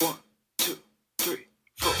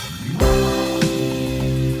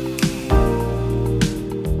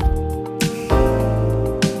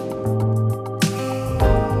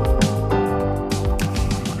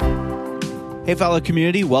Hey, Philo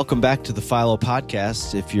community, welcome back to the Philo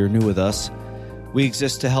podcast. If you're new with us, we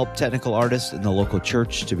exist to help technical artists in the local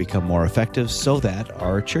church to become more effective so that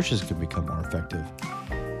our churches can become more effective.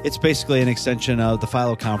 It's basically an extension of the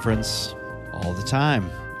Philo conference all the time,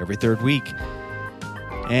 every third week.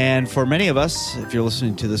 And for many of us, if you're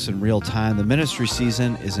listening to this in real time, the ministry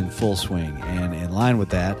season is in full swing. And in line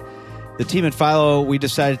with that, the team at Philo, we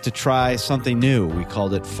decided to try something new. We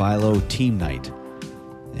called it Philo Team Night.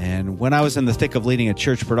 And when I was in the thick of leading a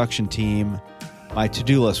church production team, my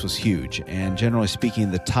to-do list was huge. And generally speaking,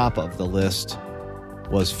 the top of the list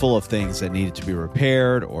was full of things that needed to be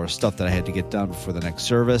repaired or stuff that I had to get done before the next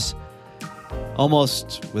service.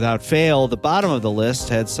 Almost without fail, the bottom of the list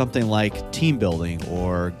had something like team building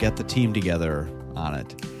or get the team together on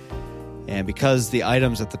it. And because the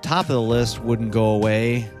items at the top of the list wouldn't go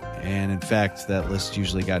away, and in fact, that list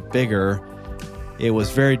usually got bigger, it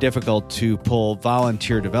was very difficult to pull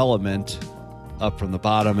volunteer development up from the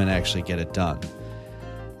bottom and actually get it done.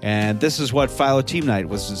 And this is what Philo Team Night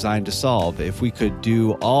was designed to solve. If we could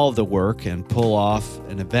do all the work and pull off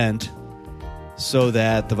an event so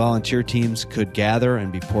that the volunteer teams could gather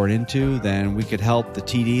and be poured into, then we could help the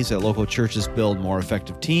TDs at local churches build more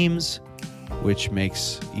effective teams, which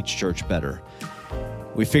makes each church better.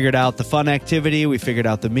 We figured out the fun activity, we figured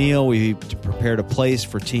out the meal, we prepared a place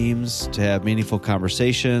for teams to have meaningful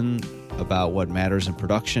conversation about what matters in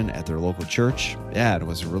production at their local church. Yeah, it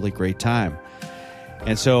was a really great time.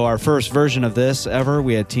 And so our first version of this ever,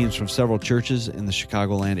 we had teams from several churches in the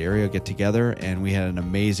Chicagoland area get together, and we had an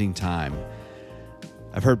amazing time.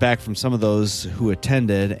 I've heard back from some of those who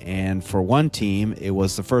attended, and for one team, it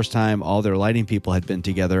was the first time all their lighting people had been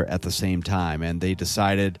together at the same time, and they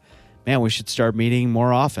decided, man, we should start meeting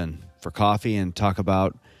more often for coffee and talk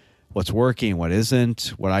about what's working, what isn't,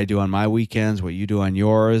 what I do on my weekends, what you do on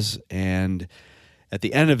yours, and at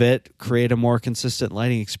the end of it, create a more consistent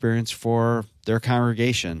lighting experience for their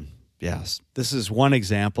congregation. Yes, this is one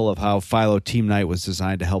example of how Philo Team Night was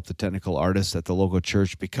designed to help the technical artists at the local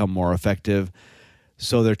church become more effective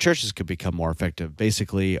so their churches could become more effective,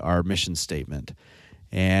 basically our mission statement.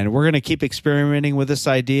 And we're going to keep experimenting with this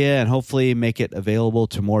idea and hopefully make it available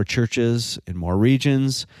to more churches in more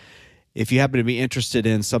regions. If you happen to be interested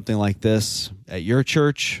in something like this at your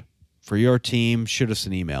church, for your team, shoot us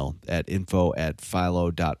an email at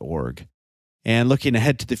info@philo.org. And looking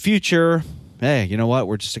ahead to the future, hey, you know what?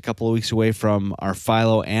 We're just a couple of weeks away from our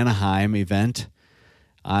Philo Anaheim event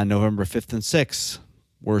on November 5th and 6th.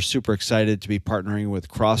 We're super excited to be partnering with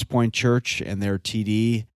Crosspoint Church and their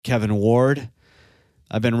TD, Kevin Ward.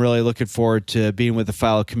 I've been really looking forward to being with the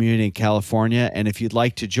Philo community in California, and if you'd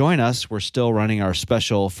like to join us, we're still running our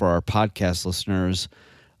special for our podcast listeners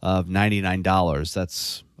of $99.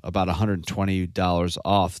 That's about $120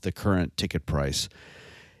 off the current ticket price.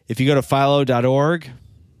 If you go to philo.org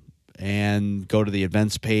and go to the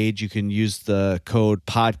events page, you can use the code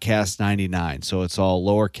podcast99. So it's all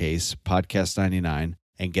lowercase, podcast99,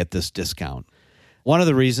 and get this discount. One of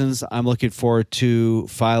the reasons I'm looking forward to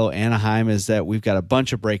Philo Anaheim is that we've got a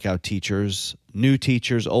bunch of breakout teachers, new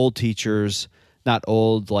teachers, old teachers, not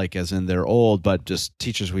old like as in they're old, but just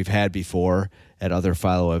teachers we've had before at other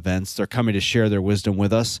Philo events. They're coming to share their wisdom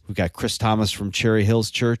with us. We've got Chris Thomas from Cherry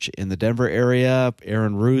Hills Church in the Denver area,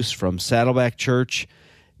 Aaron Roos from Saddleback Church,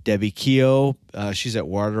 Debbie Keogh, she's at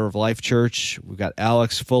Water of Life Church. We've got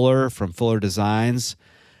Alex Fuller from Fuller Designs,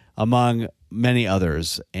 among many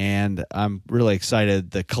others. And I'm really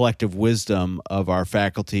excited. The collective wisdom of our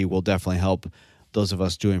faculty will definitely help those of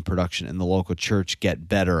us doing production in the local church get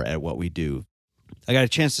better at what we do. I got a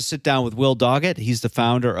chance to sit down with Will Doggett. He's the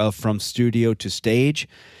founder of From Studio to Stage,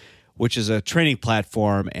 which is a training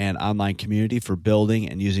platform and online community for building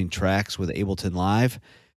and using tracks with Ableton Live.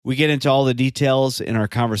 We get into all the details in our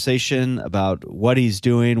conversation about what he's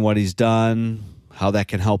doing, what he's done, how that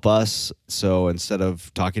can help us. So instead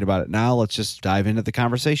of talking about it now, let's just dive into the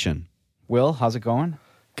conversation. Will, how's it going?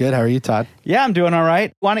 Good. How are you, Todd? Yeah, I'm doing all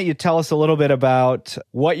right. Why don't you tell us a little bit about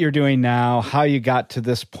what you're doing now, how you got to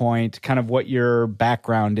this point, kind of what your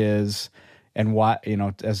background is, and what,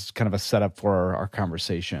 as kind of a setup for our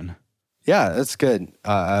conversation. Yeah, that's good.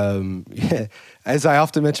 As I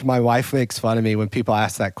often mention, my wife makes fun of me when people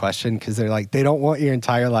ask that question because they're like, they don't want your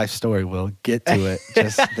entire life story. We'll get to it,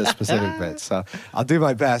 just the specific bit. So I'll do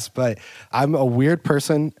my best. But I'm a weird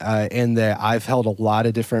person in that I've held a lot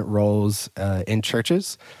of different roles in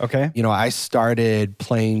churches. Okay. I started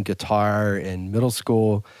playing guitar in middle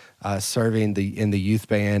school, serving in the youth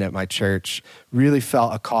band at my church. Really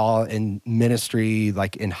felt a call in ministry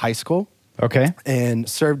like in high school. Okay. And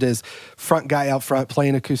served as front guy out front,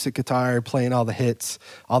 playing acoustic guitar, playing all the hits,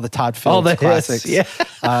 all the Todd Fields All the classics. hits,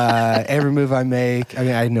 yeah. Every move I make. I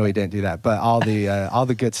mean, I know he didn't do that, but all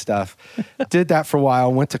the good stuff. Did that for a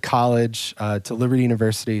while. Went to college, to Liberty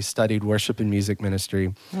University, studied worship and music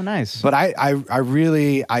ministry. Oh, nice. But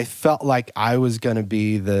I felt like I was going to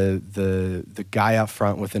be the guy out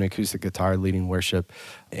front with an acoustic guitar leading worship,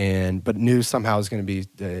 but knew somehow I was going to be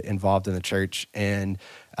involved in the church. And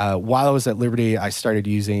while I was at Liberty, I started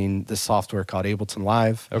using this software called Ableton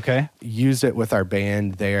Live. Okay. Used it with our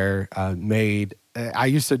band there. I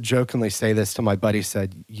used to jokingly say this to my buddy,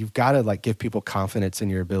 said, you've got to like give people confidence in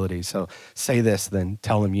your ability. So say this, then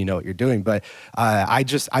tell them you know what you're doing. But I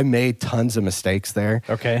made tons of mistakes there.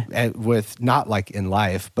 Okay. With not like in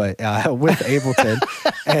life, but with Ableton.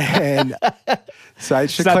 And so I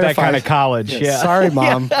should it's not clarify. that kind of college. Yeah. Sorry,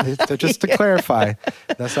 Mom. Just to clarify,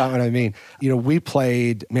 that's not what I mean. We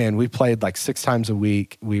played like 6 times a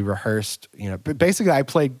week. We rehearsed, but basically I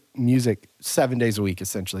played music 7 days a week,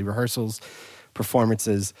 essentially, rehearsals,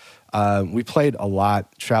 performances. We played a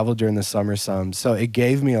lot, traveled during the summer some. So it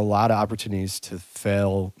gave me a lot of opportunities to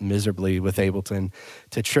fail miserably with Ableton,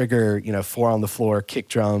 to trigger, 4 on the floor, kick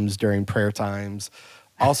drums during prayer times,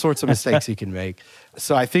 all sorts of mistakes you can make.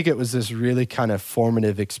 So I think it was this really kind of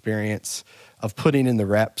formative experience of putting in the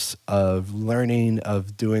reps, of learning,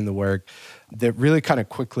 of doing the work that really kind of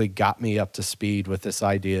quickly got me up to speed with this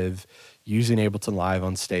idea of using Ableton Live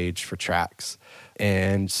on stage for tracks.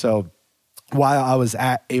 And so while I was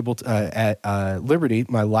at Liberty,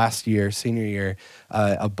 my last year, senior year,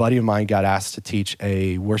 a buddy of mine got asked to teach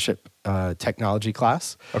a worship technology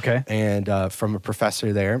class. Okay. And from a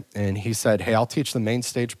professor there. And he said, hey, I'll teach the main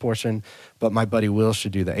stage portion, but my buddy Will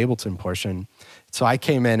should do the Ableton portion. So I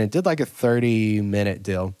came in and did like a 30-minute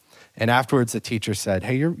deal. And afterwards, the teacher said,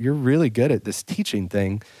 hey, you're really good at this teaching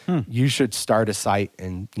thing. You should start a site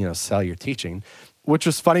and, sell your teaching. Which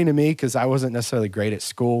was funny to me because I wasn't necessarily great at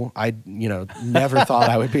school. I, never thought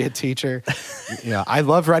I would be a teacher. I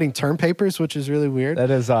love writing term papers, which is really weird.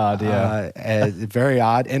 That is odd, yeah. Very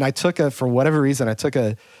odd. And I took for whatever reason, I took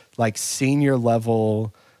a like senior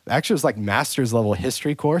level, actually it was like master's level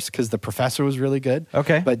history course because the professor was really good.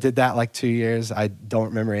 Okay. But did that like 2 years. I don't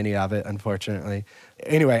remember any of it, unfortunately.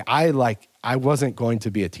 Anyway, I wasn't going to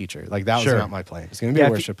be a teacher. Like that was not my plan. It's going to be a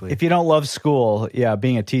worship leader. If you don't love school,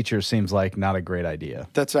 being a teacher seems like not a great idea.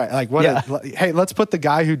 That's right. Like hey, let's put the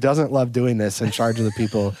guy who doesn't love doing this in charge of the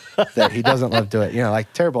people that he doesn't love doing.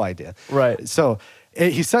 Like terrible idea. Right. So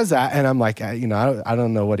he says that, and I'm like, I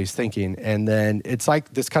don't know what he's thinking. And then it's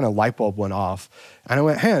like this kind of light bulb went off, and I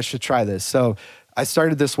went, hey, I should try this. So I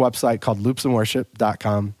started this website called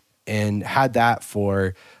loopsandworship.com. And had that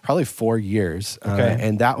for probably 4 years. Okay.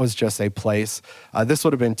 And that was just a place. This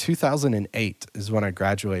would have been 2008 is when I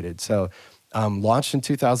graduated. So launched in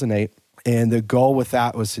 2008. And the goal with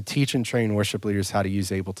that was to teach and train worship leaders how to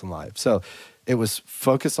use Ableton Live. So it was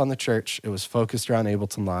focused on the church. It was focused around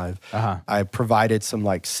Ableton Live. Uh-huh. I provided some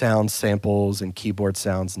like sound samples and keyboard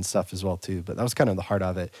sounds and stuff as well too. But that was kind of the heart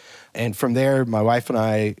of it. And from there, my wife and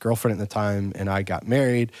I, girlfriend at the time, and I got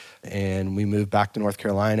married and we moved back to North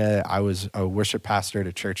Carolina. I was a worship pastor at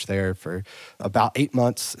a church there for about 8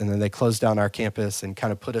 months. And then they closed down our campus and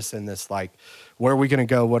kind of put us in this like, where are we going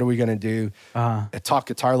to go? What are we going to do? I taught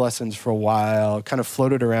guitar lessons for a while, kind of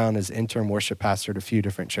floated around as interim worship pastor at a few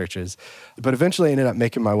different churches, but eventually ended up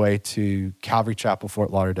making my way to Calvary Chapel, Fort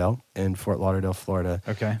Lauderdale in Fort Lauderdale, Florida,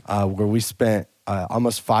 where we spent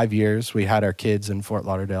almost 5 years. We had our kids in Fort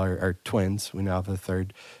Lauderdale, our twins. We now have a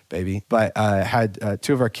third baby, but had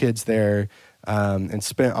 2 of our kids there. And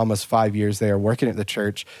spent almost 5 years there working at the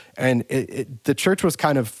church. And the church was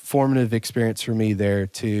kind of formative experience for me there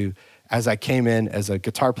too. As I came in as a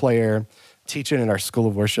guitar player, teaching in our School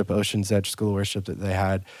of Worship, Ocean's Edge School of Worship that they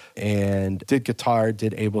had, and did guitar,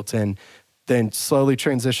 did Ableton, then slowly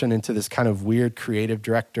transitioned into this kind of weird creative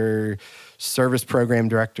director, service program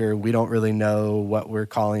director, we don't really know what we're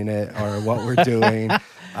calling it or what we're doing,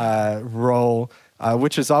 role.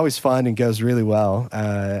 Which is always fun and goes really well,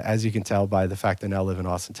 as you can tell by the fact that I now live in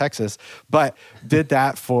Austin, Texas. But did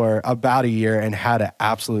that for about a year and had an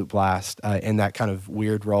absolute blast in that kind of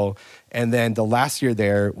weird role. And then the last year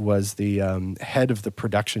there was the head of the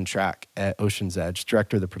production track at Ocean's Edge,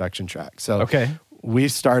 director of the production track. So we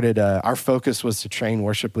started, our focus was to train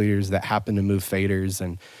worship leaders that happen to move faders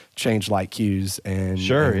and change light cues and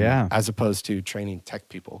as opposed to training tech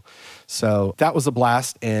people. So that was a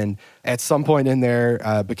blast. And at some point in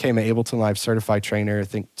there, became an Ableton Live certified trainer, I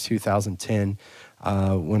think 2010,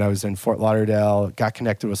 when I was in Fort Lauderdale, got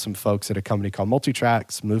connected with some folks at a company called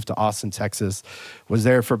Multitracks, moved to Austin, Texas, was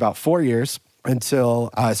there for about 4 years. until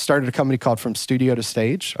I started a company called From Studio to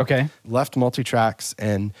Stage. Okay. Left Multitracks,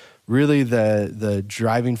 and really the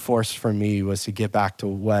driving force for me was to get back to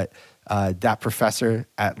what that professor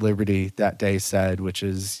at Liberty that day said, which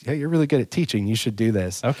is, hey, you're really good at teaching. You should do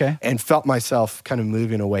this. Okay. And felt myself kind of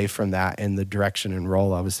moving away from that in the direction and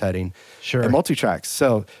role I was heading Sure. at Multitracks.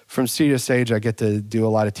 So from Studio to Stage, I get to do a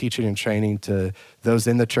lot of teaching and training to those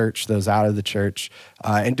in the church, those out of the church,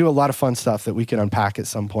 and do a lot of fun stuff that we can unpack at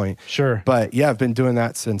some point. Sure. But yeah, I've been doing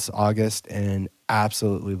that since August and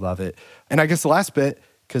absolutely love it. And I guess the last bit,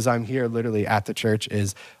 because I'm here literally at the church,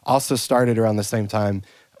 is also started around the same time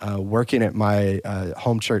working at my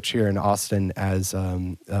home church here in Austin as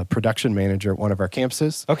a production manager at one of our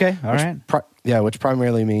campuses. Okay, all right. Which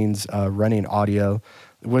primarily means running audio,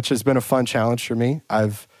 which has been a fun challenge for me.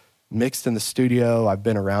 I've mixed in the studio. I've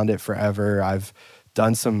been around it forever. I've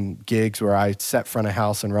done some gigs where I set front of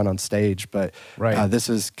house and run on stage, but this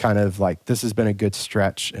is kind of like, this has been a good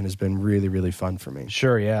stretch and has been really, really fun for me.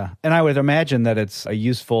 Sure, yeah. And I would imagine that it's a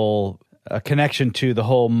useful connection to the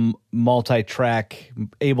whole multi-track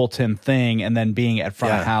Ableton thing, and then being at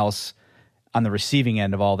front of house on the receiving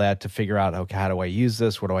end of all that to figure out, okay, how do I use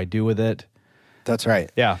this? What do I do with it? That's right.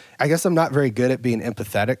 Yeah. I guess I'm not very good at being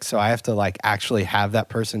empathetic, so I have to like actually have that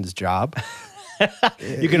person's job.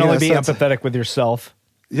 You can only be empathetic with yourself.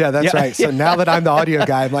 Yeah, that's right. So now that I'm the audio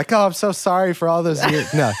guy, I'm like, oh, I'm so sorry for all those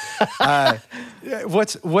years. No.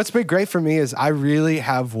 What's been great for me is I really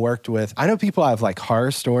have worked with, I know people have like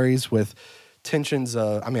horror stories with tensions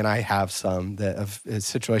of, I mean, I have some that of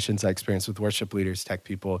situations I experienced with worship leaders, tech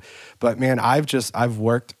people, but man, I've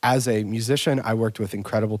worked as a musician, I worked with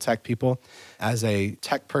incredible tech people. As a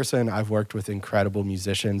tech person, I've worked with incredible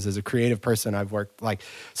musicians. As a creative person, I've worked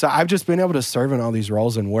so I've just been able to serve in all these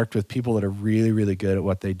roles and worked with people that are really, really good at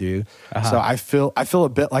what they do. So I feel a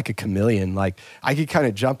bit like a chameleon. Like I could kind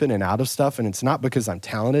of jump in and out of stuff, and it's not because I'm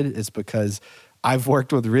talented, it's because I've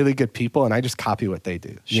worked with really good people and I just copy what they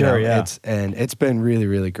do. Sure, yeah. It's been really,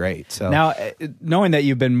 really great. So now, knowing that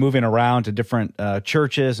you've been moving around to different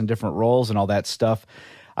churches and different roles and all that stuff,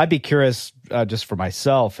 I'd be curious, just for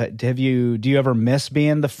myself, do you ever miss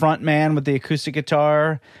being the front man with the acoustic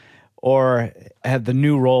guitar, or have the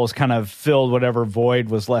new roles kind of filled whatever void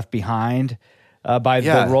was left behind by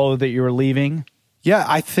the role that you were leaving? Yeah,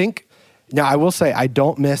 I think. Now, I will say I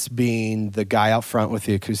don't miss being the guy out front with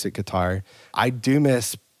the acoustic guitar. I do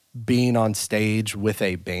miss being on stage with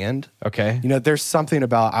a band. Okay. You know, there's something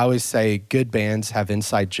about, I always say good bands have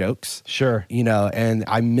inside jokes. Sure. You know, and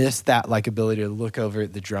I miss that like ability to look over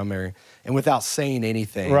at the drummer and without saying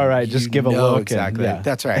anything. Right. Just give a look. Exactly.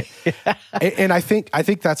 That's right. And I think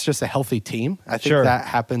that's just a healthy team. I think that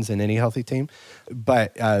happens in any healthy team.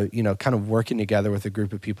 But, you know, kind of working together with a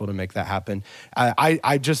group of people to make that happen.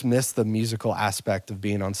 I just miss the musical aspect of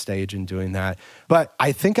being on stage and doing that. But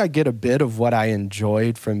I think I get a bit of what I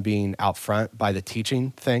enjoyed from being out front by the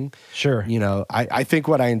teaching thing. Sure. You know, I think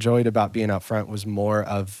what I enjoyed about being out front was more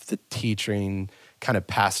of the teaching, kind of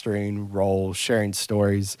pastoring role, sharing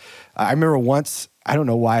stories. I remember once, I don't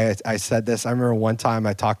know why I said this. I remember one time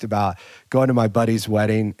I talked about going to my buddy's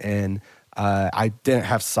wedding and I didn't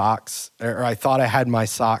have socks, or I thought I had my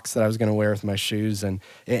socks that I was going to wear with my shoes, and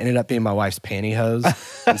it ended up being my wife's pantyhose.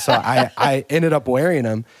 And so I ended up wearing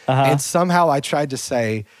them. And somehow I tried to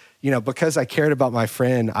say, you know, because I cared about my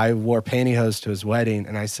friend, I wore pantyhose to his wedding,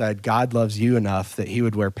 and I said, God loves you enough that he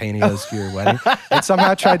would wear pantyhose to your wedding. And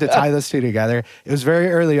somehow I tried to tie those two together. It was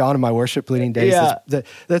very early on in my worship leading days. Yeah.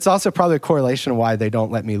 That's also probably a correlation of why they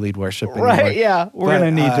don't let me lead worship anymore. Right, yeah. We're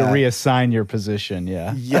going to need to reassign your position,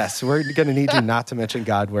 yeah. Yes, we're going to need you not to mention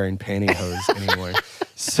God wearing pantyhose anymore.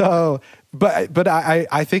 So... But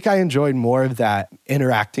I think I enjoyed more of that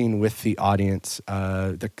interacting with the audience,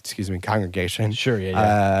 congregation. Sure,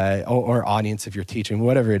 yeah. Or audience if you're teaching,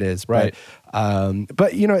 whatever it is. Right.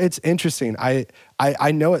 But you know, it's interesting.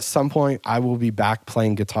 I know at some point I will be back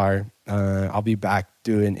playing guitar. I'll be back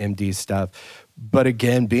doing MD stuff. But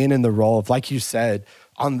again, being in the role of, like you said,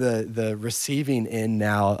 on the receiving end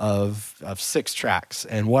now of 6 tracks,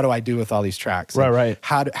 and what do I do with all these tracks? Right.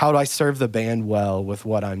 How do I serve the band well with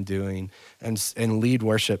what I'm doing, and lead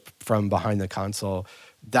worship from behind the console?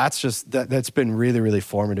 That's been really, really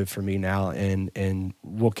formative for me now, and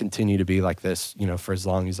will continue to be like this, you know, for as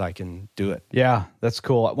long as I can do it. Yeah, that's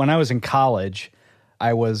cool. When I was in college,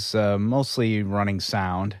 I was mostly running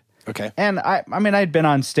sound. Okay. And I mean, I'd been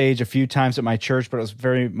on stage a few times at my church, but it was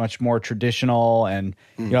very much more traditional and,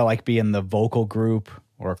 you know, like be in the vocal group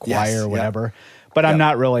or a choir or whatever. But I'm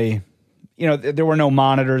not really, you know, there were no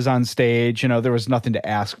monitors on stage, you know, there was nothing to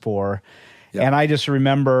ask for. And I just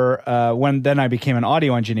remember when then I became an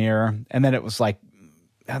audio engineer, and then it was like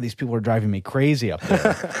God, these people are driving me crazy up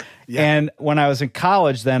there. Yeah. And when I was in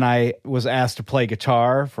college, then I was asked to play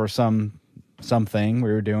guitar for something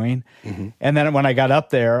we were doing. And then when I got up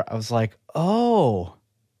there, I was like, oh,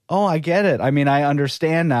 I get it. I mean, I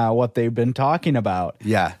understand now what they've been talking about.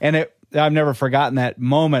 Yeah. And I've never forgotten that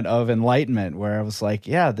moment of enlightenment where I was like,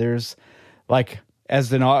 yeah, there's like,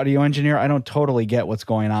 as an audio engineer, I don't totally get what's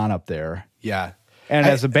going on up there. Yeah. And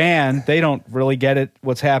as a band, they don't really get it,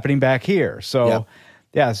 what's happening back here. So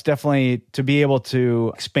yeah, it's definitely to be able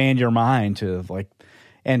to expand your mind to like,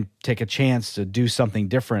 and take a chance to do something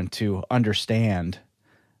different to understand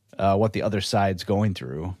what the other side's going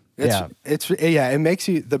through. It makes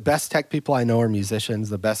you, the best tech people I know are musicians.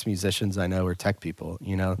 The best musicians I know are tech people,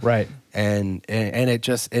 you know? Right. And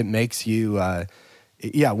it makes you,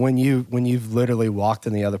 when you've literally walked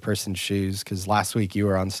in the other person's shoes, because last week you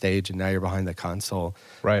were on stage and now you're behind the console.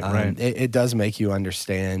 Right. It does make you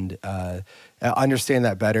understand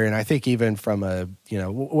that better. And I think even from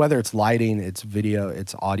whether it's lighting, it's video,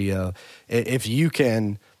 it's audio, if you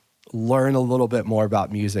can learn a little bit more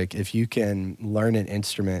about music, if you can learn an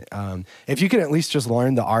instrument, if you can at least just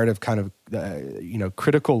learn the art of kind of,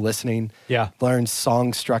 critical listening, learn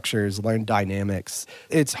song structures, learn dynamics.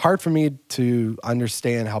 It's hard for me to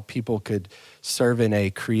understand how people could serve in a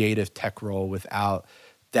creative tech role without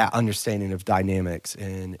that understanding of dynamics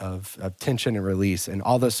and of tension and release and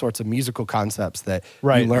all those sorts of musical concepts that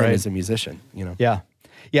you learn as a musician, you know? Yeah.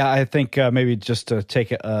 Yeah, I think maybe just to take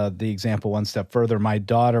the example one step further, my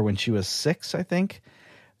daughter, when she was 6, I think,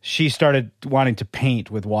 she started wanting to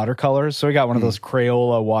paint with watercolors. So we got one of those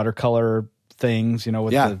Crayola watercolor things,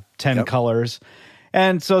 with the 10 colors.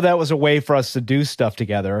 And so that was a way for us to do stuff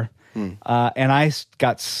together. And I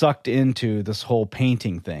got sucked into this whole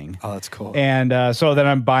painting thing. Oh, that's cool. And so then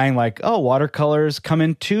I'm buying watercolors come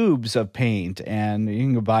in tubes of paint, and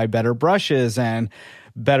you can buy better brushes and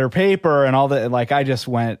better paper and all that. Like I just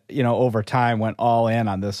went, over time went all in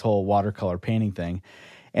on this whole watercolor painting thing.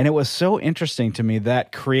 And it was so interesting to me,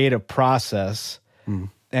 that creative process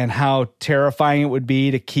and how terrifying it would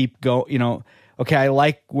be to keep okay, I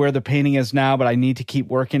like where the painting is now, but I need to keep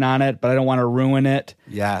working on it, but I don't want to ruin it.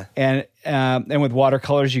 Yeah. And with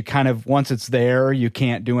watercolors, you kind of, once it's there, you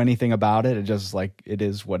can't do anything about it. It just it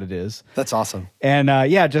is what it is. That's awesome. And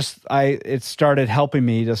it started helping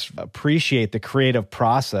me just appreciate the creative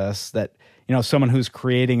process that, someone who's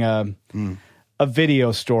creating a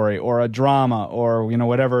video story or a drama or,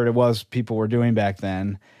 whatever it was people were doing back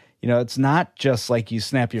then. It's not just like you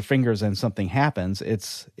snap your fingers and something happens.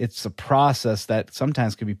 It's a process that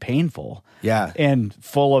sometimes can be painful. Yeah. And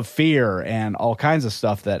full of fear and all kinds of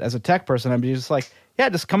stuff that as a tech person, I'm just like,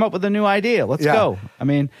 just come up with a new idea. Let's go. I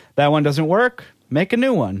mean, that one doesn't work. Make a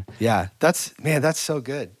new one. Yeah. That's so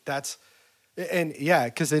good. Because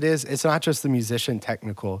it's not just the musician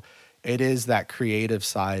technical. It is that creative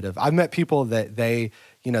side of, I've met people that they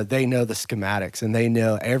know the schematics and they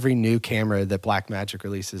know every new camera that Blackmagic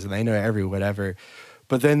releases and they know every whatever.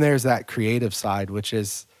 But then there's that creative side, which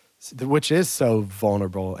is so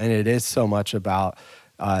vulnerable, and it is so much about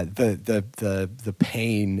the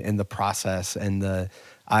pain and the process and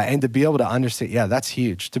and to be able to understand. Yeah, that's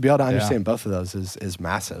huge. To be able to understand both of those is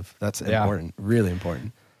massive. That's important, really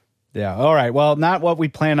important. Yeah. All right. Well, not what we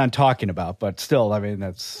plan on talking about, but still, I mean,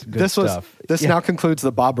 that's good stuff. This now concludes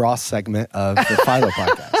the Bob Ross segment of the Philo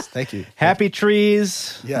podcast. Thank you. Happy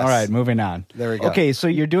trees. Yes. All right. Moving on. There we go. Okay. So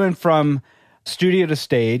you're doing From Studio to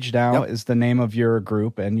Stage now is the name of your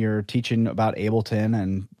group, and you're teaching about Ableton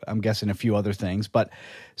and I'm guessing a few other things. But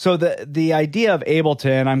so the idea of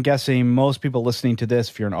Ableton, I'm guessing most people listening to this,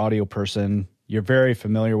 if you're an audio person, you're very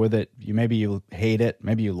familiar with it. Maybe you hate it.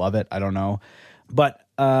 Maybe you love it. I don't know. But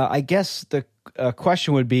I guess the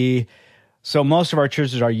question would be, so most of our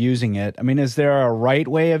churches are using it. I mean, is there a right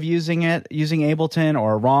way of using Ableton,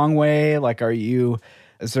 or a wrong way? Like,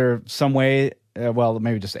 is there some way,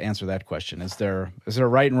 maybe just to answer that question. Is there a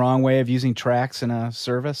right and wrong way of using tracks in a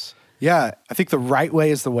service? Yeah, I think the right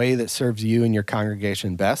way is the way that serves you and your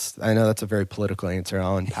congregation best. I know that's a very political answer.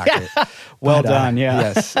 I'll unpack it. Well done,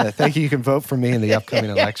 Yes, thank you. You can vote for me in the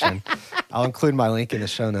upcoming election. I'll include my link in the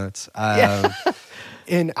show notes.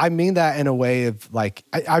 And I mean that in a way of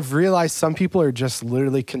I've realized some people are just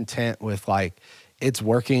literally content with it's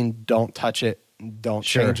working, don't touch it, don't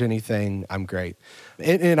change anything, I'm great.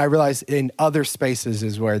 And I realize in other spaces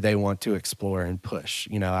is where they want to explore and push.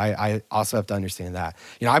 I also have to understand that.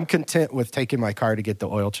 I'm content with taking my car to get the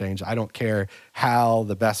oil change. I don't care how,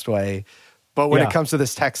 the best way. But when it comes to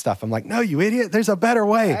this tech stuff, I'm like, no, you idiot, there's a better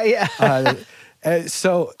way.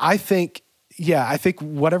 So I think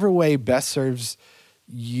whatever way best serves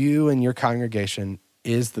you and your congregation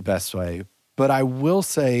is the best way. But I will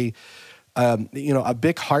say, a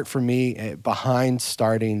big heart for me behind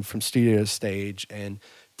starting from studio to stage and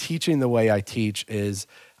teaching the way I teach is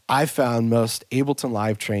I found most Ableton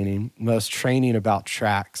Live training, most training about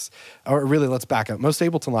tracks, or really let's back up. Most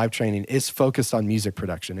Ableton Live training is focused on music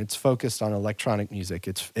production. It's focused on electronic music.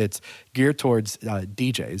 It's geared towards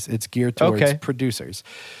DJs. It's geared towards producers.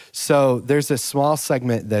 So there's this small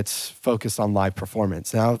segment that's focused on live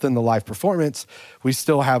performance. Now within the live performance, we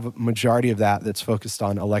still have a majority of that's focused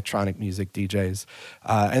on electronic music DJs.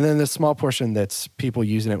 And then this small portion that's people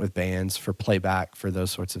using it with bands for playback, for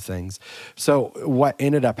those sorts of things. So what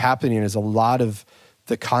ended up happening is a lot of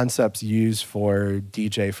the concepts used for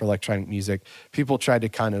DJ, for electronic music, people tried to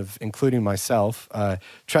kind of, including myself,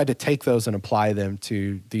 tried to take those and apply them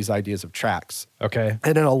to these ideas of tracks. Okay.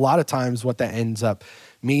 And then a lot of times what that ends up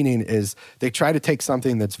meaning is they try to take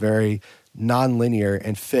something that's very non-linear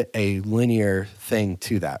and fit a linear thing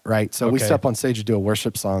to that, right? So we step on stage to do a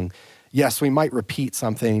worship song. Yes, we might repeat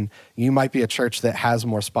something. You might be a church that has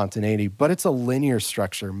more spontaneity, but it's a linear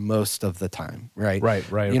structure most of the time, right?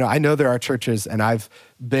 Right. I know there are churches, and I've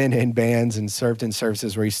been in bands and served in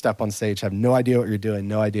services where you step on stage, have no idea what you're doing,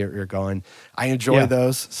 no idea where you're going. I enjoy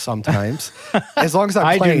those sometimes, as long as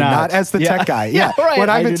I'm playing, not as the tech guy. Yeah, right. When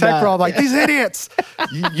I'm in tech, I'm like, these idiots.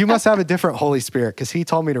 You must have a different Holy Spirit, because he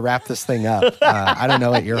told me to wrap this thing up. I don't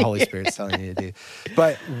know what your Holy Spirit's telling you to do.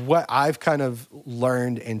 But what I've kind of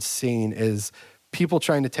learned and seen is people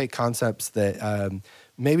trying to take concepts that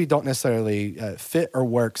maybe don't necessarily fit or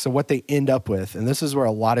work. So what they end up with, and this is where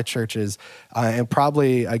a lot of churches, and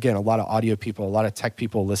probably, again, a lot of audio people, a lot of tech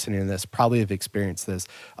people listening to this probably have experienced this,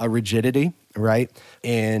 a rigidity, right?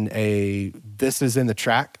 And this is in the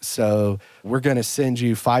track, so we're going to send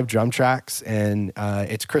you 5 drum tracks, and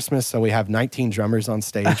it's Christmas, so we have 19 drummers on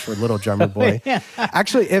stage for Little Drummer Boy.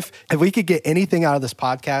 Actually, if we could get anything out of this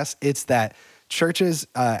podcast, it's that churches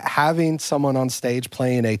having someone on stage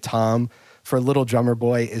playing a tom for Little Drummer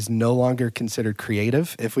Boy is no longer considered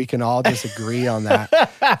creative. If we can all just agree on that.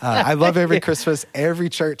 I love every Christmas, every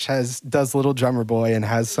church does Little Drummer Boy and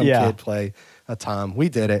has some kid play a tom. We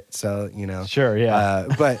did it, so, Sure, yeah.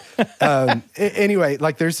 But anyway,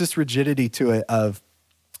 like there's this rigidity to it of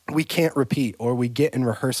we can't repeat, or we get in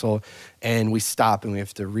rehearsal and we stop and we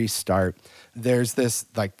have to restart. There's this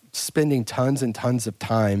like spending tons and tons of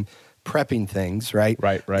time prepping things, right?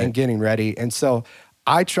 Right. And getting ready. And so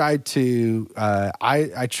I tried to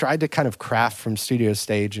I tried to kind of craft from studio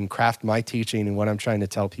stage and craft my teaching and what I'm trying to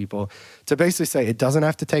tell people to basically say it doesn't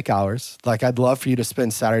have to take hours. Like I'd love for you to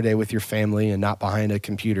spend Saturday with your family and not behind a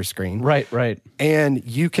computer screen. Right. And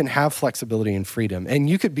you can have flexibility and freedom. And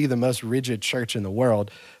you could be the most rigid church in the world,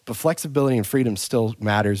 but flexibility and freedom still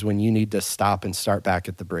matters when you need to stop and start back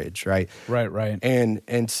at the bridge, right? Right.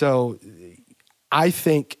 And so I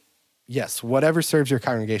think, yes, whatever serves your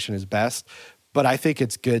congregation is best. But I think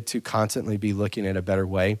it's good to constantly be looking at a better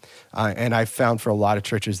way. And I found for a lot of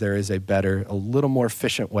churches, there is a little more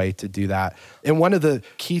efficient way to do that. And one of the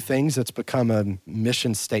key things that's become a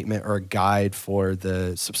mission statement or a guide for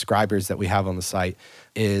the subscribers that we have on the site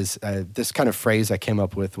is this kind of phrase I came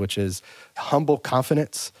up with, which is humble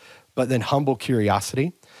confidence, but then humble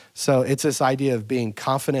curiosity. So it's this idea of being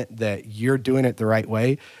confident that you're doing it the right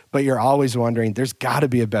way, but you're always wondering, there's got to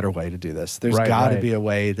be a better way to do this. There's got to be a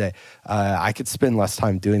way that I could spend less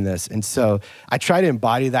time doing this. And so I try to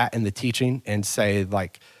embody that in the teaching and say,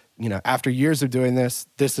 like, after years of doing this,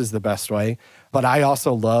 this is the best way. But I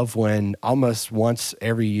also love when almost once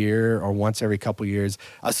every year or once every couple years,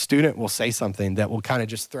 a student will say something that will kind of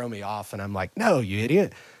just throw me off. And I'm like, no, you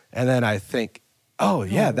idiot. And then I think, oh,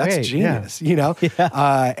 yeah, that's genius,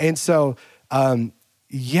 Yeah. And so,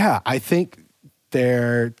 I think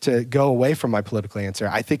to go away from my political answer,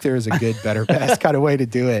 I think there is a good, better, best kind of way to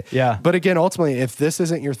do it. Yeah. But again, ultimately, if this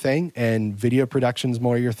isn't your thing and video production's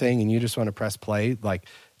more your thing and you just want to press play, like,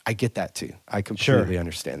 I get that too. I completely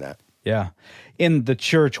understand that. Yeah. In the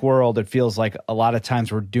church world, it feels like a lot of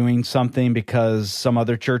times we're doing something because some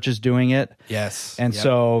other church is doing it. Yes. And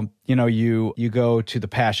so, you go to the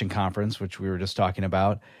Passion Conference, which we were just talking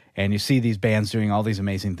about, and you see these bands doing all these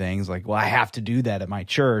amazing things. Like, well, I have to do that at my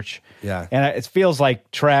church. Yeah. And it feels like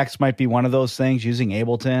tracks might be one of those things, using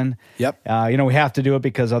Ableton. Yep. We have to do it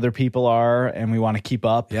because other people are, and we want to keep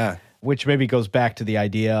up. Yeah. Which maybe goes back to the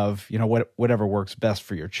idea of, whatever works best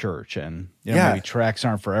for your church. And, maybe tracks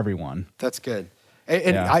aren't for everyone. That's good.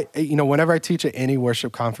 And I, whenever I teach at any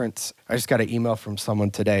worship conference, I just got an email from someone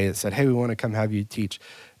today that said, hey, we want to come have you teach.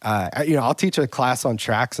 I'll teach a class on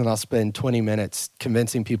tracks and I'll spend 20 minutes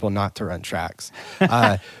convincing people not to run tracks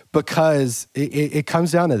because it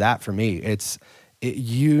comes down to that for me.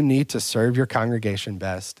 You need to serve your congregation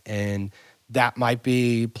best, and that might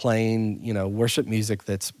be playing, worship music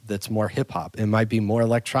that's more hip hop. It might be more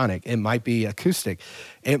electronic. It might be acoustic.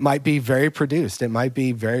 It might be very produced. It might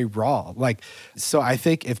be very raw. So I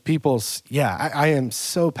think if I am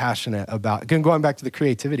so passionate about, going back to the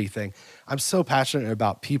creativity thing, I'm so passionate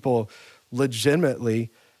about people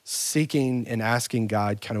legitimately seeking and asking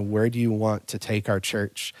God, kind of, where do you want to take our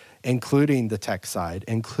church, including the tech side,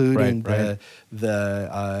 including the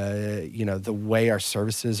way our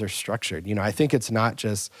services are structured. I think it's not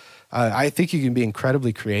just. I think you can be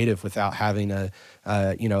incredibly creative without having a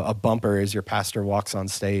bumper as your pastor walks on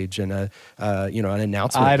stage and an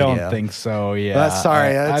announcement. I video. don't think so. Yeah,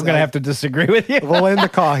 I'm going to have to disagree with you. We'll end the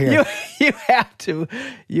call here. You have to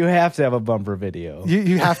have a bumper video.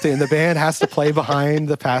 You have to, and the band has to play behind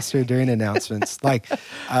the pastor during announcements. But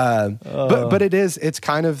it's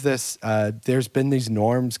kind of this. There's been these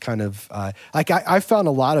norms, kind of I found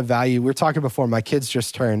a lot of value. We were talking before. My twins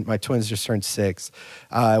just turned 6.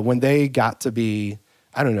 When they got to be,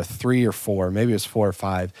 I don't know, 3 or 4, maybe it was 4 or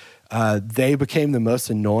 5, they became the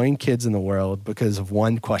most annoying kids in the world because of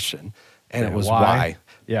one question, and it was why?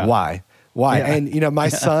 Yeah. Why? Yeah. And my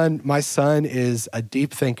son is a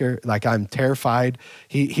deep thinker. I'm terrified.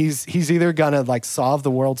 He's either gonna solve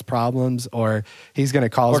the world's problems, or he's gonna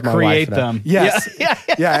cause my create wife them. Yes,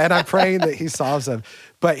 yeah. And I'm praying that he solves them.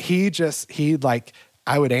 But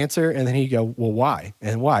I would answer, and then he'd go, well, why?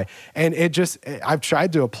 And why? And I've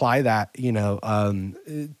tried to apply that,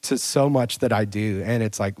 to so much that I do. And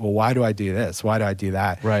it's like, well, why do I do this? Why do I do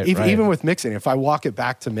that? Right. Even with mixing, if I walk it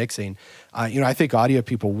back to mixing, I think audio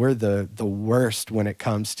people, we're the worst when it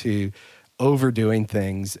comes to overdoing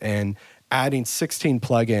things and adding 16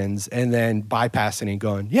 plugins and then bypassing and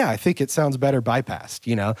going, yeah, I think it sounds better bypassed,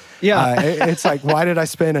 Yeah. It's like, why did I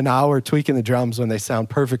spend an hour tweaking the drums when they sound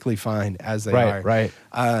perfectly fine as they are? Right.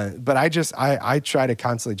 But I try to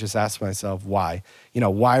constantly just ask myself, why?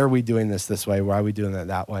 Why are we doing this way? Why are we doing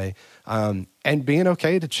that way? And being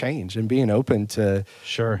okay to change and being open to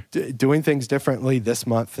doing things differently this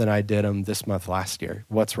month than I did them this month last year.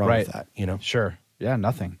 What's wrong with that? Sure. Yeah,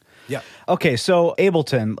 nothing. Yeah. Okay, so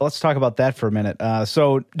Ableton, let's talk about that for a minute.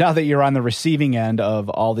 So now that you're on the receiving end of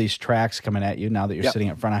all these tracks coming at you, now that you're sitting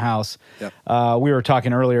in front of house, we were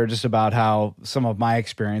talking earlier just about how some of my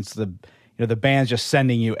experience, the band's just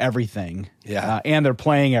sending you everything, and they're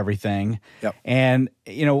playing everything. Yep. And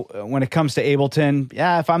when it comes to Ableton,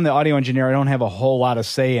 if I'm the audio engineer, I don't have a whole lot of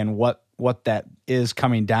say in what that is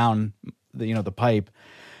coming down the pipe.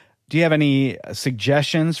 Do you have any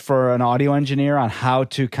suggestions for an audio engineer on how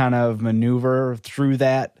to kind of maneuver through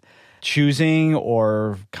that choosing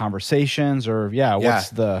or conversations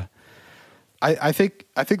what's the... I think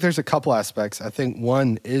there's a couple aspects. I think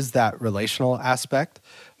one is that relational aspect.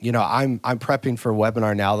 I'm prepping for a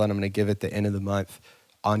webinar now that I'm going to give at the end of the month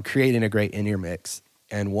on creating a great in-ear mix.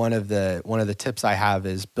 And one of the tips I have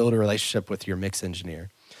is build a relationship with your mix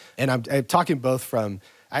engineer. And I'm talking both from,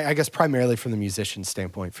 I guess, primarily from the musician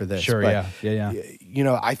standpoint for this. Sure, but, yeah.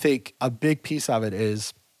 I think a big piece of it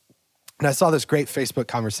is, and I saw this great Facebook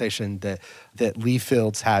conversation that Lee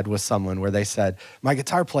Fields had with someone where they said, my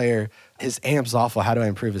guitar player, his amp's awful. How do I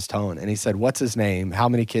improve his tone? And he said, what's his name? How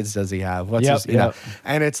many kids does he have? What's his,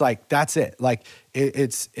 And it's like, that's it. Like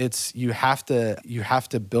it's you have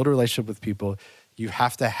to build a relationship with people. You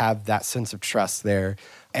have to have that sense of trust there.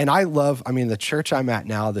 And the church I'm at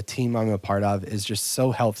now, the team I'm a part of is just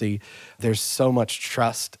so healthy. There's so much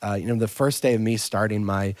trust. The first day of me starting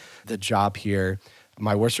the job here,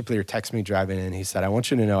 my worship leader texted me driving in. He said, I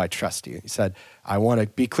want you to know I trust you. He said, I want to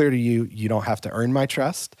be clear to you. You don't have to earn my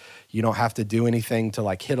trust. You don't have to do anything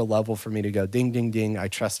to hit a level for me to go ding, ding, ding. I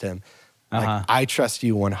trust him. I trust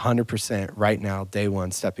you 100% right now, day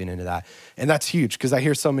one, stepping into that. And that's huge because I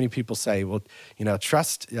hear so many people say, well,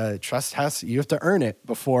 trust you have to earn it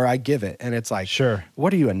before I give it. And it's like, sure.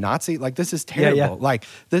 What are you, a Nazi? This is terrible. Yeah.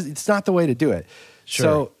 It's not the way to do it. Sure.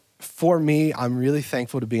 So for me, I'm really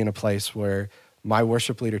thankful to be in a place where my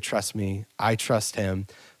worship leader trusts me. I trust him.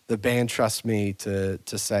 The band trusts me to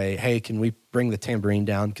say, hey, can we bring the tambourine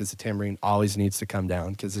down? Because the tambourine always needs to come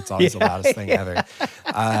down because it's always the loudest thing ever.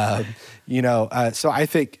 So I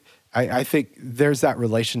think there's that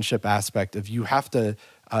relationship aspect of you have to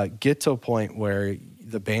get to a point where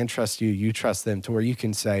the band trusts you, you trust them, to where you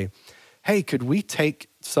can say, hey, could we take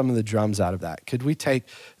some of the drums out of that? Could we take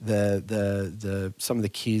the some of the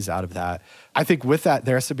keys out of that? I think with that,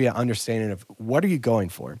 there has to be an understanding of what are you going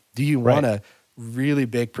for? Do you want a really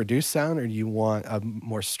big produced sound, or do you want a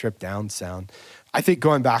more stripped down sound? I think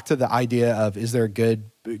going back to the idea of, is there a good,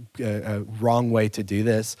 wrong way to do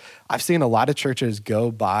this? I've seen a lot of churches go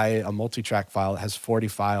buy a multi-track file that has 40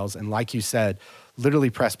 files. And like you said, literally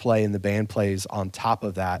press play and the band plays on top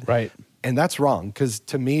of that. Right. And that's wrong, because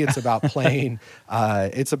to me, it's about playing.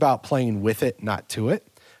 It's about playing with it, not to it.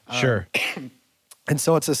 Sure. And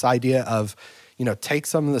so it's this idea of, take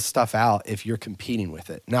some of the stuff out if you're competing with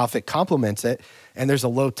it. Now, if it complements it and there's a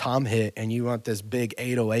low tom hit and you want this big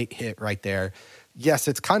 808 hit right there, yes,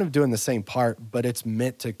 it's kind of doing the same part, but it's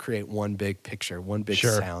meant to create one big picture, one big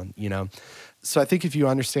sound, So I think if you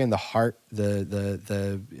understand the heart,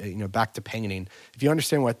 the back to painting, if you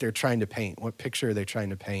understand what they're trying to paint, what picture they're trying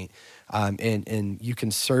to paint, and you can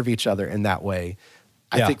serve each other in that way,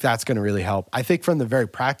 I think that's going to really help. I think from the very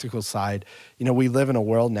practical side, we live in a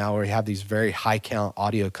world now where we have these very high count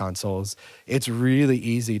audio consoles. It's really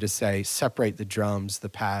easy to say, separate the drums, the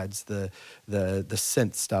pads, the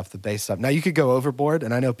synth stuff, the bass stuff. Now you could go overboard,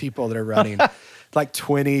 and I know people that are running like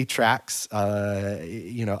 20 tracks,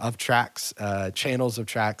 of tracks, channels of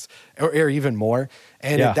tracks, or even more.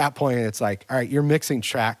 And at that point, it's like, all right, you're mixing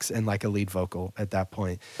tracks and like a lead vocal at that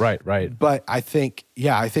point. Right. But I think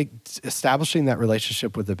establishing that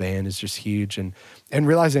relationship with the band is just huge, and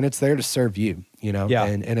realizing it's there to serve you,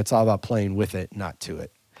 and it's all about playing with it, not to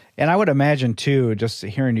it. And I would imagine too, just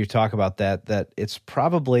hearing you talk about that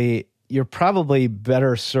you're probably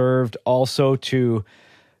better served also to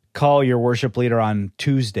call your worship leader on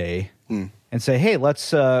Tuesday and say, hey,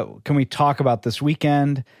 can we talk about this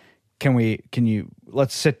weekend?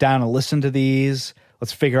 Let's sit down and listen to these.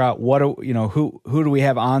 Let's figure out who do we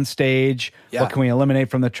have on stage? Yeah. What can we eliminate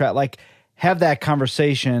from the track? Like, have that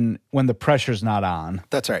conversation when the pressure's not on.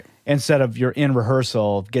 That's right. Instead of you're in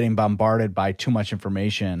rehearsal getting bombarded by too much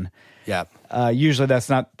information. Yeah. Usually that's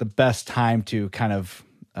not the best time to kind of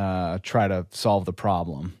try to solve the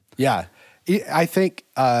problem. Yeah. I think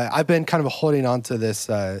I've been kind of holding on to this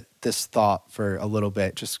thought for a little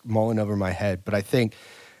bit, just mulling over my head. But I think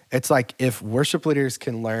it's like, if worship leaders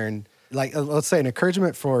can learn, like, let's say an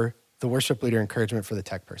encouragement for the worship leader, encouragement for the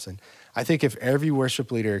tech person. I think if every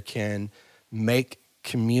worship leader can make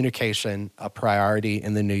communication a priority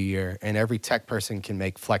in the new year, and every tech person can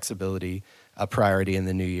make flexibility a priority in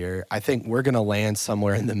the new year, I think we're going to land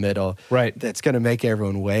somewhere in the middle. Right. That's going to make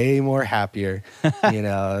everyone way more happier.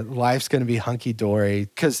 Life's going to be hunky dory.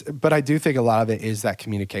 But I do think a lot of it is that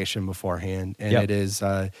communication beforehand, and it is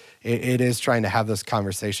trying to have those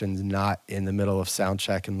conversations not in the middle of sound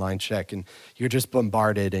check and line check, and you're just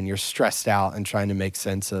bombarded and you're stressed out and trying to make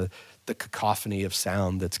sense of the cacophony of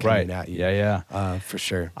sound that's coming at you. Yeah. For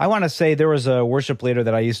sure. I want to say there was a worship leader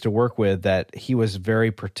that I used to work with that he was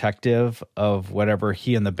very protective of whatever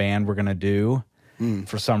he and the band were going to do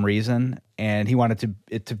for some reason. And he wanted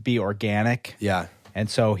it to be organic. Yeah. And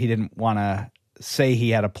so he didn't want to say he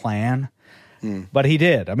had a plan, but he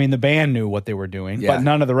did. I mean, the band knew what they were doing, but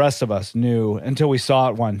none of the rest of us knew until we saw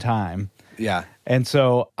it one time. Yeah. And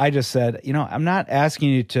so I just said, I'm not asking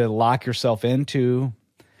you to lock yourself into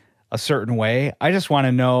a certain way. I just want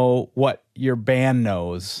to know what your band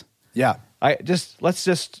knows. Yeah. Let's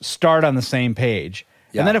just start on the same page.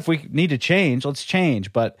 Yeah. And then if we need to change, let's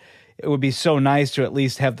change. But it would be so nice to at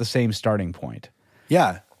least have the same starting point.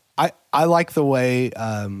 Yeah. I like the way,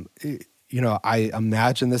 I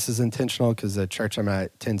imagine this is intentional, because the church I'm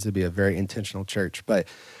at tends to be a very intentional church. But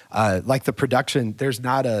like the production, there's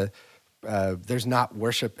not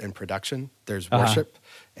worship and production. There's worship.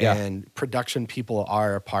 And production people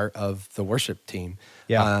are a part of the worship team.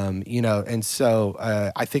 Yeah. And so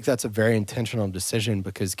I think that's a very intentional decision,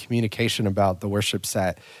 because communication about the worship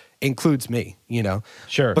set includes me,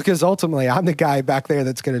 Sure. Because ultimately I'm the guy back there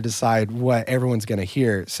that's going to decide what everyone's going to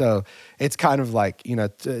hear. So it's kind of like,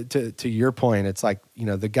 to your point, it's like,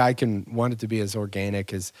 the guy can want it to be as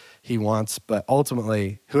organic as he wants, but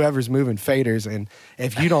ultimately whoever's moving faders, and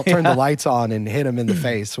if you don't turn the lights on and hit him in the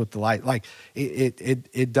face with the light, like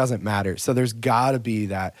it doesn't matter. So there's got to be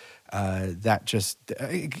that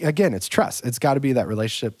again, it's trust. It's got to be that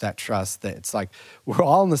relationship, that trust, that it's like, we're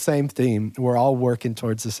all on the same theme. We're all working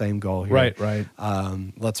towards the same goal here. Right.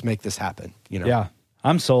 Let's make this happen. Yeah.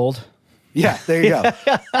 I'm sold. Yeah. There you go.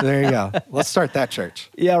 There you go. Let's start that church.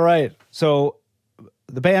 Yeah. Right. So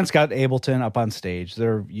the band's got Ableton up on stage.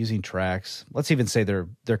 They're using tracks. Let's even say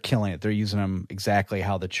they're killing it. They're using them exactly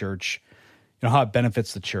how the church, how it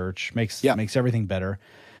benefits the church, makes everything better.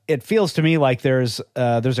 It feels to me like there's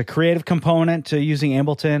a creative component to using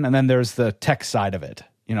Ableton, and then there's the tech side of it,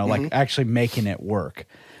 like actually making it work.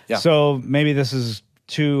 Yeah. So maybe this is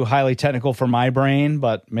too highly technical for my brain,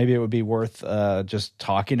 but maybe it would be worth just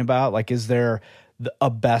talking about. Like, is there a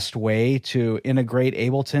best way to integrate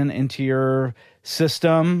Ableton into your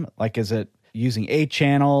system? Like, is it using 8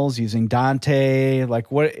 channels, using Dante,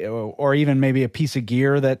 like what, or even maybe a piece of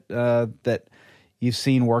gear that you've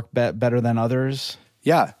seen work better than others?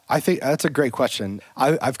 Yeah, I think that's a great question.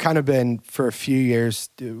 I've kind of been for a few years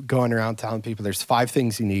going around telling people there's 5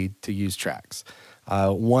 things you need to use Trax.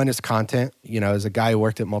 One is content. As a guy who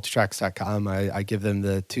worked at multitracks.com, I give them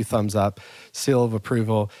the 2 thumbs up, seal of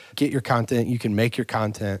approval. Get your content. You can make your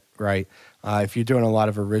content, right? If you're doing a lot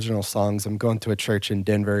of original songs, I'm going to a church in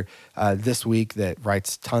Denver this week that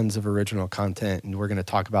writes tons of original content, and we're going to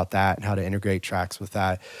talk about that and how to integrate Trax with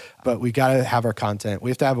that. But we got to have our content. We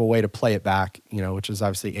have to have a way to play it back, which is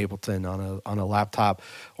obviously Ableton on a laptop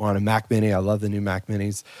or on a Mac Mini. I love the new Mac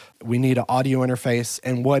Minis. We need an audio interface.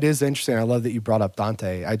 And what is interesting, I love that you brought up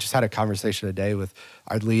Dante. I just had a conversation today with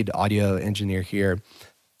our lead audio engineer here.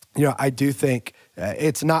 I do think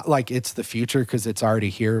it's not like it's the future because it's already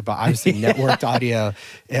here, but obviously networked audio,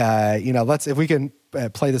 if we can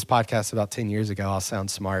play this podcast about 10 years ago, I'll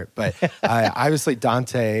sound smart. But obviously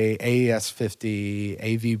Dante, AES50,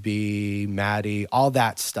 AVB, Maddie, all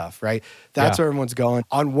that stuff, right? That's where everyone's going.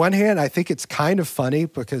 On one hand, I think it's kind of funny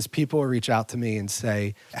because people will reach out to me and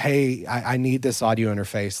say, hey, I need this audio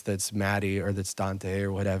interface that's Maddie or that's Dante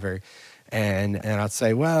or whatever. And I'd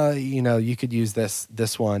say, well, you could use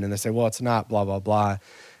this one. And they say, well, it's not, blah, blah, blah.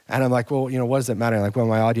 And I'm like, well, what does it matter? Like, well,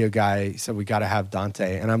 my audio guy said we got to have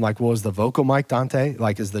Dante. And I'm like, well, is the vocal mic Dante?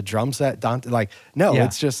 Like, is the drum set Dante? Like, no,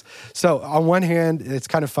 It's just, so on one hand, it's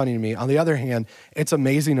kind of funny to me. On the other hand, it's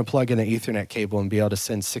amazing to plug in an Ethernet cable and be able to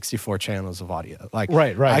send 64 channels of audio. Like,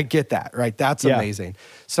 right. I get that, right? That's amazing.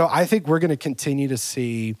 So I think we're going to continue to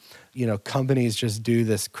see companies just do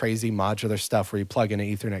this crazy modular stuff where you plug in an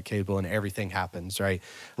Ethernet cable and everything happens, right?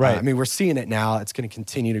 Right. We're seeing it now. It's going to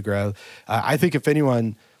continue to grow. I think if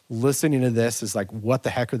anyone listening to this is like, what the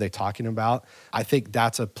heck are they talking about? I think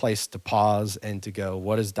that's a place to pause and to go,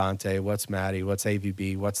 what is Dante? What's Maddie? What's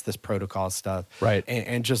AVB? What's this protocol stuff? Right.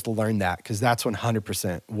 And just learn that, because that's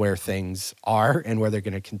 100% where things are and where they're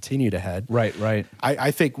going to continue to head. Right.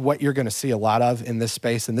 I think what you're going to see a lot of in this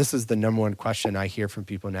space, and this is the number one question I hear from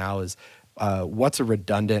people now, is what's a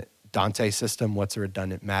redundant Dante system? What's a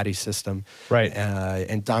redundant Maddie system? Right.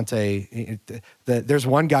 And Dante, there's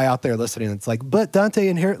one guy out there listening that's like, but Dante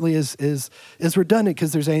inherently is redundant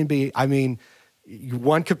because there's A and B. I mean,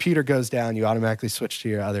 one computer goes down, you automatically switch to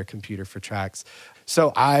your other computer for tracks.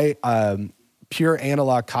 So pure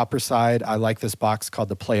analog copper side, I like this box called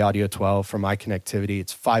the Play Audio 12 from iConnectivity.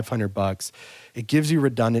 It's $500. It gives you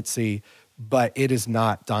redundancy, but it is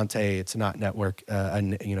not Dante. It's not network,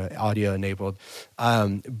 audio enabled.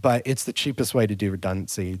 But it's the cheapest way to do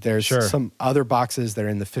redundancy. There's some other boxes that are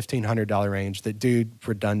in the $1,500 range that do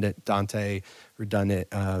redundant Dante, redundant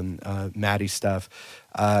Maddie stuff,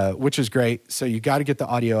 which is great. So you got to get the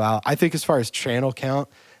audio out. I think as far as channel count,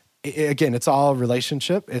 again, it's all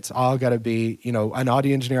relationship. It's all got to be, an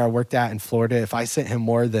audio engineer I worked at in Florida, if I sent him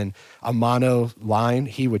more than a mono line,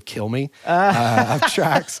 he would kill me of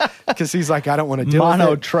tracks, because he's like, I don't want to deal with it.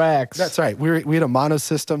 Mono tracks. That's right. We had a mono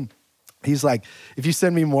system. He's like, if you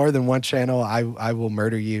send me more than one channel, I will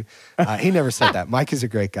murder you. He never said that. Mike is a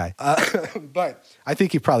great guy. But I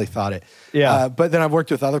think he probably thought it. Yeah. But then I've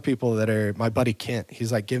worked with other people that are, my buddy Kent,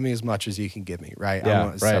 he's like, give me as much as you can give me, right? Yeah, I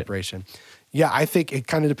want a separation. Yeah, I think it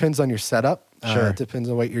kind of depends on your setup. Sure. It depends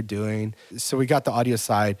on what you're doing. So we got the audio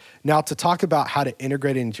side. Now, to talk about how to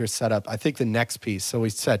integrate it into your setup, I think the next piece, so we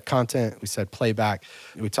said content, we said playback,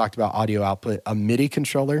 we talked about audio output, a MIDI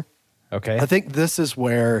controller. Okay. I think this is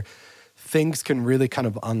where things can really kind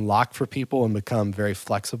of unlock for people and become very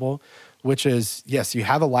flexible, which is, yes, you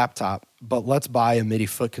have a laptop, but let's buy a MIDI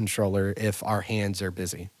foot controller if our hands are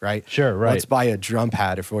busy, right? Sure, right. Let's buy a drum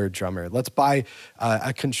pad if we're a drummer. Let's buy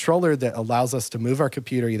a controller that allows us to move our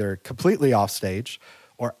computer either completely off stage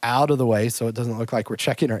or out of the way so it doesn't look like we're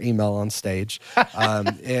checking our email on stage.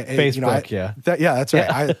 Facebook, that's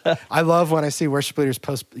right. Yeah. I love when I see worship leaders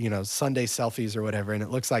post, Sunday selfies or whatever, and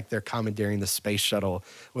it looks like they're commandeering the space shuttle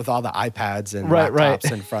with all the iPads and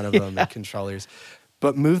laptops in front of them and controllers.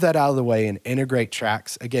 But move that out of the way and integrate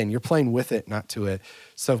tracks. Again, you're playing with it, not to it.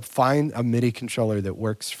 So find a MIDI controller that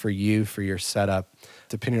works for you, for your setup,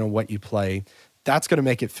 depending on what you play. That's going to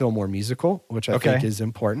make it feel more musical, which I think is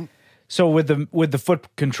important. So with the foot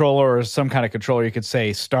controller or some kind of controller, you could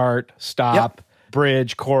say start, stop,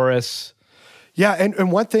 bridge, chorus. Yeah,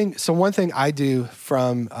 and one thing I do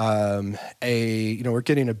from we're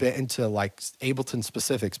getting a bit into like Ableton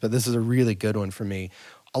specifics, but this is a really good one for me.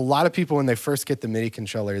 A lot of people, when they first get the MIDI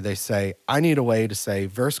controller, they say, I need a way to say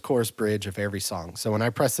verse, chorus, bridge of every song. So when I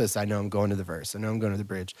press this, I know I'm going to the verse. I know I'm going to the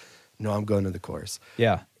bridge. No, I'm going to the chorus.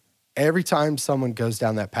 Yeah. every time someone goes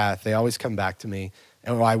down that path, they always come back to me.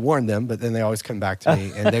 And well, I warn them, but then they always come back to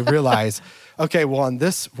me and they realize, okay, well, on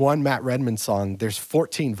this one Matt Redman song, there's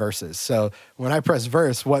 14 verses. So when I press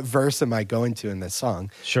verse, what verse am I going to in this song?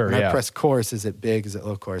 Sure, when I press chorus, is it big? Is it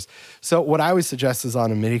low chorus? So what I always suggest is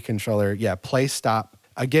on a MIDI controller, play, stop.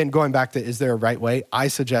 Again, going back to, is there a right way? I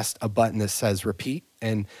suggest a button that says repeat.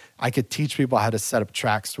 And I could teach people how to set up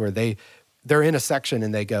tracks where they're in a section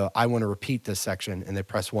and they go, I want to repeat this section, and they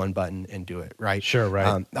press one button and do it, right? Sure,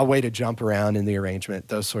 right. A way to jump around in the arrangement,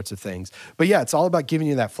 those sorts of things. But yeah, it's all about giving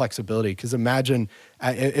you that flexibility, because imagine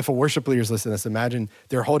if a worship leader is listening to this, imagine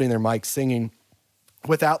they're holding their mic singing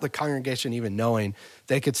without the congregation even knowing.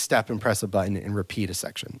 They could step and press a button and repeat a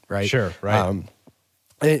section, right? Sure, right.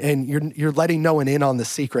 And you're letting no one in on the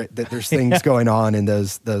secret that there's things going on in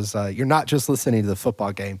those you're not just listening to the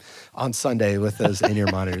football game on Sunday with those in-ear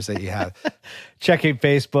monitors that you have. Checking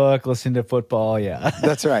Facebook, listening to football, yeah.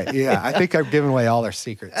 That's right. Yeah, I think I've given away all our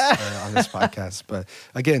secrets on this podcast. But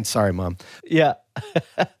again, sorry, Mom. Yeah.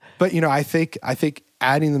 But I think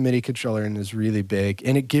adding the MIDI controller in is really big,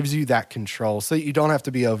 and it gives you that control so that you don't have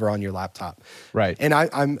to be over on your laptop. Right. And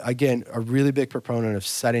I'm, again, a really big proponent of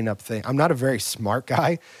setting up things. I'm not a very smart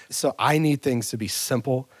guy, so I need things to be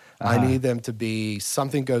simple. I need them to be,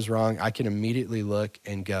 something goes wrong, I can immediately look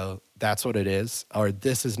and go, that's what it is, or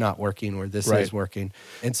this is not working, or this is working.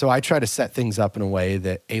 And so I try to set things up in a way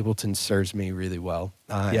that Ableton serves me really well.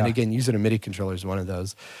 And again, using a MIDI controller is one of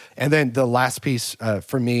those. And then the last piece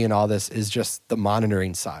for me in all this is just the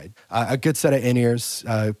monitoring side. A good set of in-ears,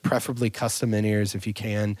 preferably custom in-ears if you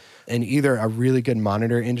can, and either a really good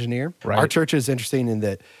monitor engineer. Right. Our church is interesting in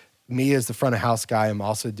that me as the front of house guy, I'm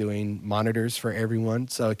also doing monitors for everyone.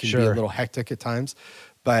 So it can be a little hectic at times.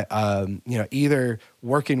 But, either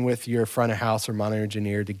working with your front of house or monitor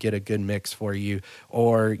engineer to get a good mix for you,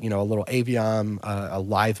 or, a little Aviom, a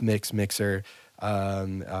live mixer,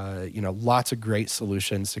 lots of great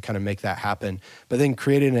solutions to kind of make that happen. But then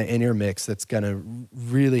creating an in-ear mix that's going to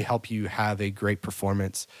really help you have a great perform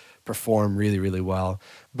really, really well.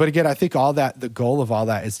 But again, I think the goal of all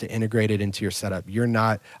that is to integrate it into your setup.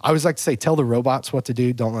 I always like to say, tell the robots what to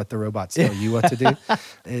do. Don't let the robots tell you what to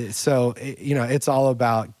do. So, it's all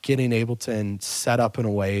about getting Ableton set up in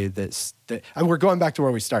a way and we're going back to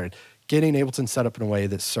where we started, getting Ableton set up in a way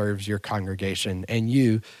that serves your congregation and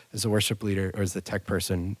you as a worship leader or as the tech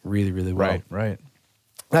person really, really well. Right.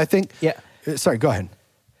 And I think, sorry, go ahead.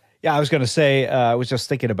 Yeah, I was going to say, I was just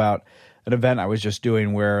thinking about an event I was just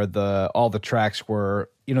doing where all the tracks were,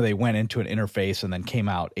 they went into an interface and then came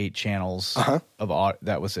out 8 channels of audio.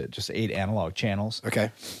 That was it, just 8 analog channels.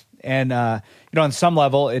 Okay. And on some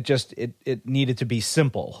level, it needed to be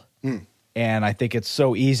simple. And I think it's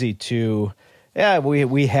so easy to,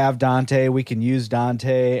 we have Dante, we can use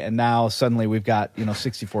Dante, and now suddenly we've got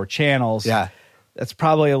 64 channels. Yeah. That's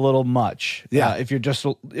probably a little much. Yeah. If you're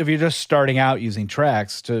just starting out using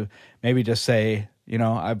tracks, to maybe just say,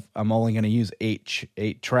 I'm only going to use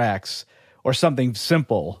 8 tracks or something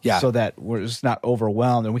simple, so that we're just not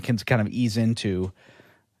overwhelmed and we can kind of ease into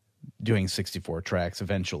doing 64 tracks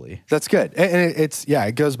eventually. That's good. And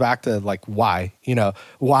it goes back to like why,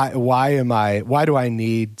 why do I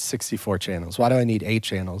need 64 channels? Why do I need 8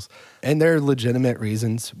 channels? And there are legitimate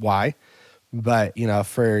reasons why. But,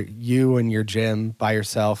 for you and your gym by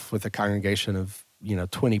yourself with a congregation of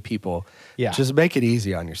 20 people, just make it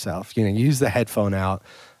easy on yourself. Use the headphone out,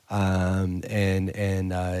 and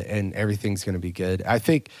everything's going to be good. I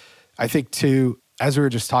think too, as we were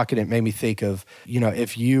just talking, it made me think of,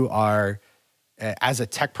 if you are, as a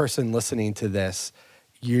tech person listening to this,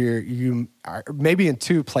 you are maybe in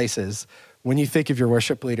 2 places. When you think of your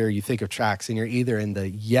worship leader, you think of tracks, and you're either in the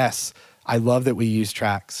yes, I love that we use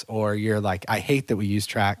tracks, or you're like, I hate that we use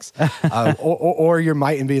tracks, or you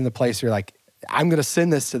might be in the place where you're like, I'm going to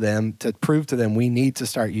send this to them to prove to them we need to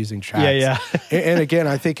start using tracks. Yeah. And again,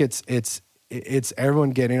 I think it's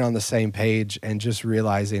everyone getting on the same page and just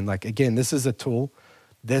realizing, like, again, this is a tool.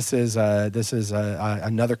 This is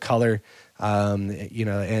another color, in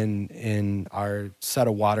our set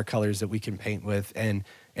of watercolors that we can paint with, and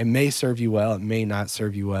it may serve you well, it may not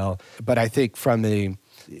serve you well. But I think from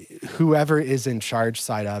whoever is in charge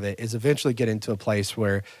side of it is eventually get into a place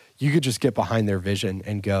where you could just get behind their vision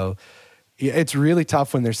and go. It's really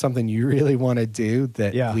tough when there's something you really want to do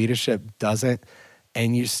that leadership doesn't,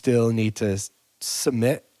 and you still need to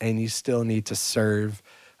submit and you still need to serve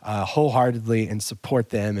wholeheartedly and support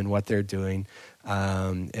them in what they're doing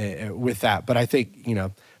with that. But I think,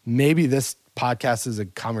 maybe this podcast is a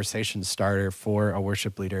conversation starter for a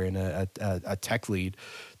worship leader and a tech lead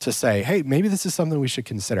to say, hey, maybe this is something we should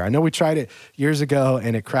consider. I know we tried it years ago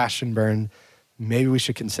and it crashed and burned. maybe we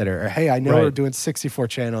should consider. Or, hey, I know Right. we're doing 64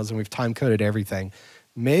 channels and we've time coded everything.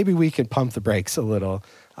 Maybe we could pump the brakes a little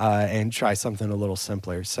and try something a little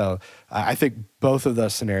simpler. So I think both of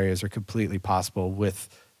those scenarios are completely possible with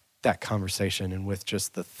that conversation and with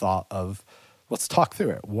just the thought of, let's talk through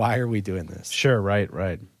it. Why are we doing this? Sure,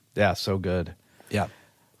 right. Yeah, so good. Yeah.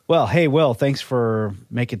 Well, hey, Will, thanks for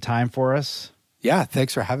making time for us. Yeah,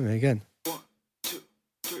 thanks for having me again.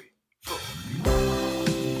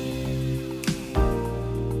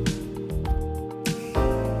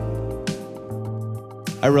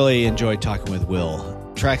 I really enjoyed talking with Will.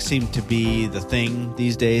 Tracks seem to be the thing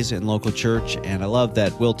these days in local church, and I love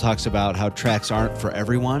that Will talks about how tracks aren't for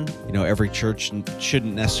everyone. You know, every church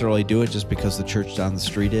shouldn't necessarily do it just because the church down the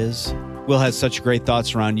street is. Will has such great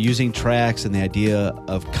thoughts around using tracks and the idea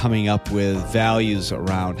of coming up with values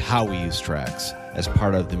around how we use tracks as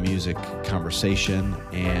part of the music conversation.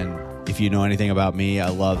 And if you know anything about me, I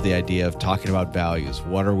love the idea of talking about values.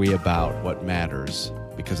 What are we about? What matters?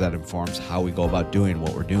 Because that informs how we go about doing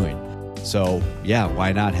what we're doing. So, yeah,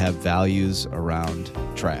 why not have values around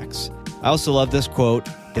tracks? I also love this quote: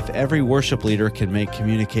 if every worship leader can make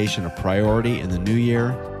communication a priority in the new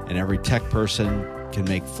year, and every tech person can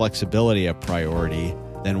make flexibility a priority,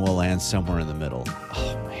 then we'll land somewhere in the middle.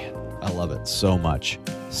 Oh, man, I love it so much.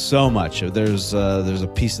 So much. There's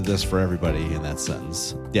a piece of this for everybody in that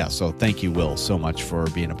sentence. Yeah, so thank you, Will, so much for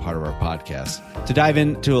being a part of our podcast. To dive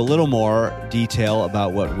into a little more detail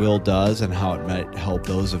about what Will does and how it might help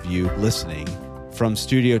those of you listening, From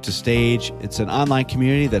Studio to Stage, it's an online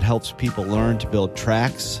community that helps people learn to build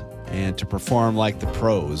tracks and to perform like the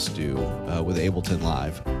pros do with Ableton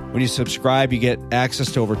Live. When you subscribe, you get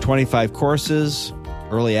access to over 25 courses,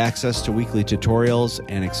 early access to weekly tutorials,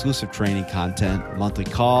 and exclusive training content, a monthly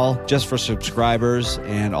call just for subscribers,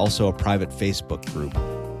 and also a private Facebook group.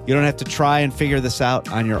 You don't have to try and figure this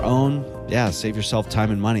out on your own. Yeah, save yourself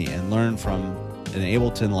time and money and learn from an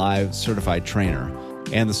Ableton Live certified trainer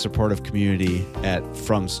and the supportive community at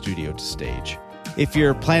From Studio to Stage. If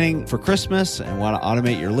you're planning for Christmas and want to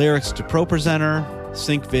automate your lyrics to ProPresenter,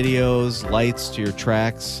 sync videos, lights to your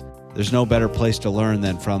tracks, there's no better place to learn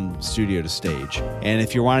than From Studio to Stage. And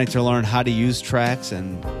if you're wanting to learn how to use tracks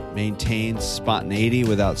and maintain spontaneity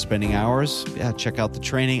without spending hours, check out the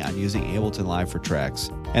training on using Ableton Live for tracks.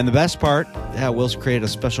 And the best part, Will's created a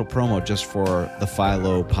special promo just for the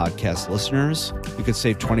Philo podcast listeners. You could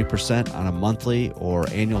save 20% on a monthly or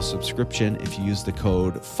annual subscription if you use the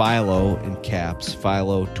code Philo in caps,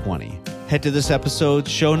 Philo20. Head to this episode's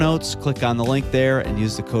show notes, click on the link there, and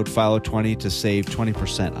use the code Philo20 to save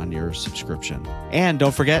 20% on your subscription. And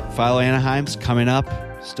don't forget, Philo Anaheim's coming up.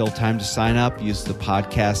 Still time to sign up. Use the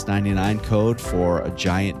Podcast 99 code for a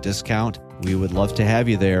giant discount. We would love to have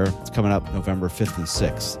you there. It's coming up November 5th and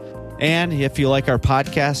 6th. And if you like our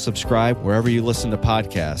podcast, subscribe wherever you listen to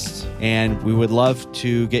podcasts. And we would love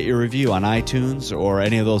to get your review on iTunes or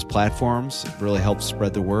any of those platforms. It really helps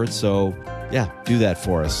spread the word. So, do that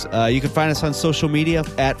for us. You can find us on social media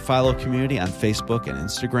at Philo Community on Facebook and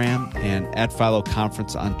Instagram, and at Philo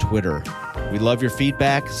Conference on Twitter. We love your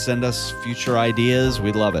feedback. Send us future ideas.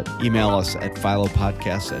 We'd love it. Email us at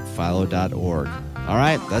philopodcast@philo.org. All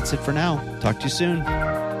right, that's it for now. Talk to you soon.